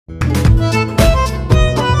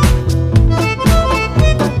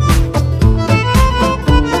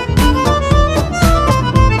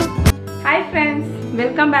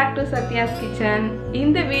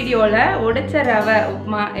வீடியோவில் உடைச்ச ரவை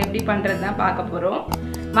உப்புமா எப்படி பண்ணுறது தான் பார்க்க போகிறோம்.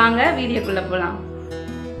 வாங்க வீடியோக்குள்ளே போகலாம்.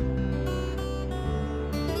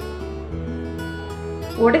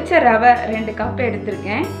 உடைச்ச ரவை 2 கப்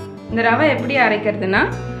எடுத்திருக்கேன். இந்த ரவை எப்படி அரைக்கிறதுனா,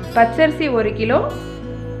 பச்சரிசி 1 கிலோ,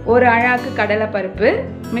 1 அழாக்கு கடலைப்பருப்பு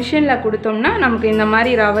மிஷினில் கொடுத்தோம்னா நமக்கு இந்த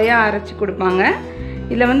மாதிரி ரவையாக அரைச்சி கொடுப்பாங்க.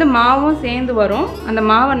 இதில் மாவும் சேர்ந்து வரும். அந்த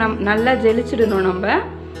மாவை நல்லா ஜெலிச்சிடணும். நம்ம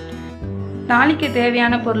தாளிக்க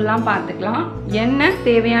தேவையான பொருள்லாம் பார்த்துக்கலாம். எண்ணெய்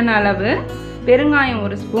தேவையான அளவு, பெருங்காயம்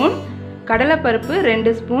 1 ஸ்பூன், கடலைப்பருப்பு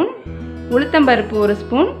 2 ஸ்பூன், உளுத்தம்பருப்பு 1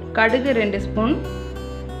 ஸ்பூன், கடுகு 2 ஸ்பூன்,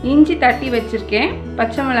 இஞ்சி தட்டி வச்சுருக்கேன்,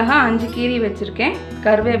 பச்சை மிளகாய் 5 கீரி வச்சுருக்கேன்,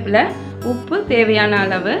 கருவேப்பிலை, உப்பு தேவையான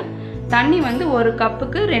அளவு, தண்ணி 1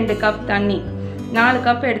 கப்புக்கு 2 கப் தண்ணி, 4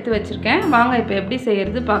 கப் எடுத்து வச்சுருக்கேன். வாங்க இப்போ எப்படி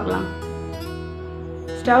செய்கிறது பார்க்கலாம்.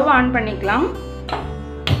 ஸ்டவ் ஆன் பண்ணிக்கலாம்.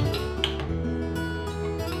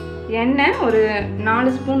 எண்ணெய் ஒரு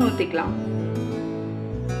 4 ஸ்பூன் ஊற்றிக்கலாம்.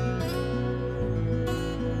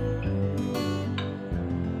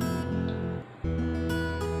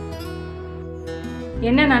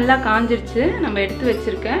 எண்ணெய் நல்லா காஞ்சிருச்சு. நம்ம எடுத்து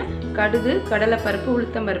வச்சிருக்க கடுகு, கடலைப்பருப்பு,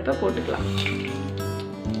 உளுத்தம்பருப்பை போட்டுக்கலாம்.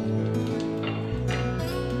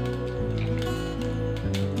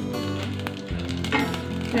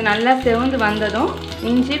 இது நல்லா செவந்து வந்ததும்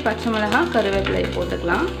இஞ்சி, பச்சை மிளகாய், கருவேப்பிலை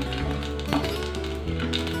போட்டுக்கலாம்.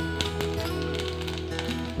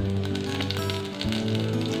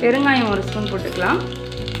 பெருங்காயம் 1 ஸ்பூன் போட்டுக்கலாம்.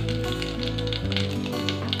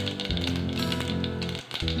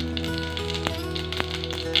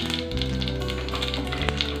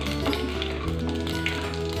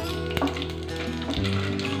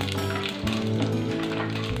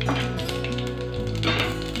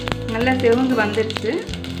 நல்லா செவந்து வந்துடுச்சு.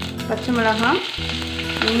 பச்சை மிளகாய்,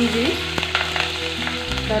 இஞ்சி,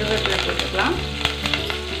 கருவேப்பிலை போட்டுக்கலாம்.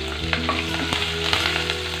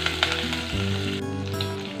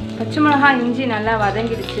 பச்சை மிளகாய், இஞ்சி நல்லா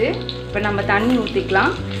வதங்கிடுச்சு. இப்போ நம்ம தண்ணி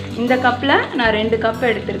ஊற்றிக்கலாம். இந்த கப்பில் நான் 2 கப்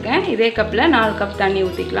எடுத்திருக்கேன். இதே கப்பில் 4 கப் தண்ணி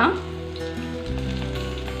ஊற்றிக்கலாம்.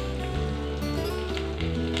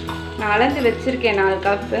 நான் அளந்து வச்சுருக்கேன் 4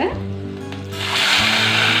 கப்பு.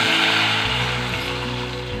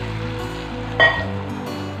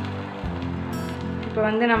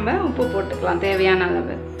 இப்போ நம்ம உப்பு போட்டுக்கலாம் தேவையான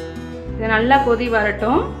அளவு. இது நல்லா கொதி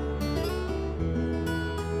வரட்டும்.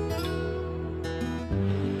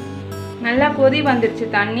 நல்லா கொதி வந்துடுச்சு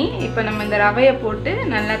தண்ணி. இப்போ நம்ம இந்த ரவையை போட்டு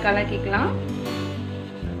நல்லா கலக்கிக்கலாம்.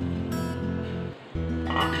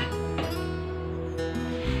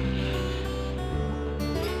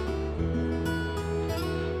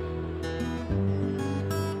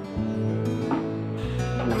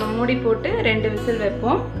 நம்ம மூடி போட்டு 2 விசில்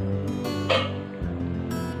வைப்போம்.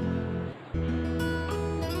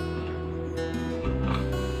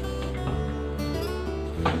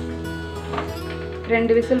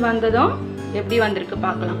 ரெண்டு விசில் வந்ததும் எப்படி வந்திருக்கு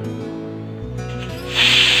பார்க்கலாம்.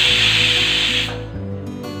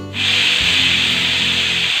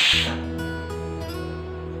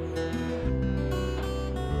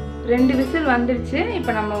 ரெண்டு விசில் வந்துருச்சு.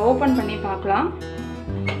 இப்போ நம்ம ஓபன் பண்ணி பார்க்கலாம்.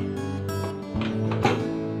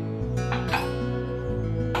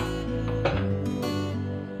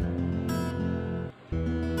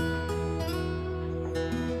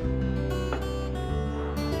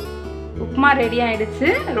 உப்புமா ரெடி ஆயிடுச்சு.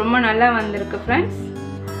 ரொம்ப நல்லா வந்திருக்கு ஃப்ரெண்ட்ஸ்.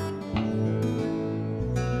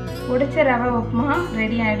 உடைச்ச ரவை உப்புமா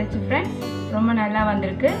ரெடி ஆயிடுச்சு ஃப்ரெண்ட்ஸ். ரொம்ப நல்லா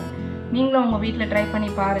வந்திருக்கு. நீங்களும் உங்கள் வீட்டில் ட்ரை பண்ணி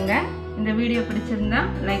பாருங்கள். இந்த வீடியோ பிடிச்சிருந்தா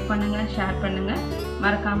லைக் பண்ணுங்கள், ஷேர் பண்ணுங்கள்,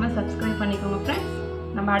 மறக்காமல் சப்ஸ்கிரைப் பண்ணிக்கோங்க ஃப்ரெண்ட்ஸ்.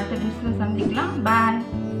 நம்ம அடுத்த டிஷ்ல சந்திக்கலாம். பாய்.